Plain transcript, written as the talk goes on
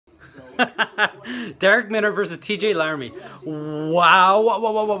Darrick Minner versus TJ Laramie. Wow, whoa,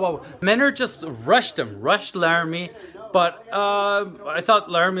 whoa, whoa, whoa, whoa. Minner just rushed Laramie, but I thought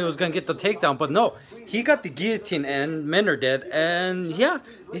Laramie was gonna get the takedown, but no, he got the guillotine and Minner did, and yeah,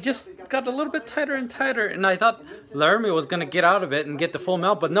 he just got a little bit tighter and tighter, and I thought Laramie was gonna get out of it and get the full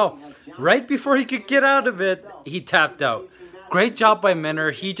mount, but no, right before he could get out of it, he tapped out. Great job by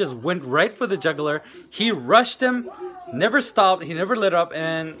Minner. He just went right for the jugular. He rushed him, never stopped, he never lit up,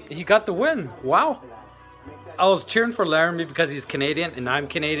 and he got the win. Wow. I was cheering for Laramie because he's Canadian and I'm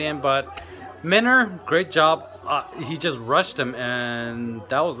Canadian, but Minner, great job. He just rushed him, and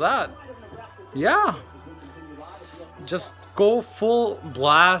that was that. Yeah. Just go full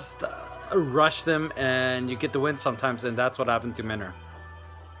blast, rush them, and you get the win sometimes, and that's what happened to Minner.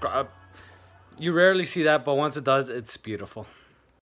 You rarely see that, but once it does, it's beautiful.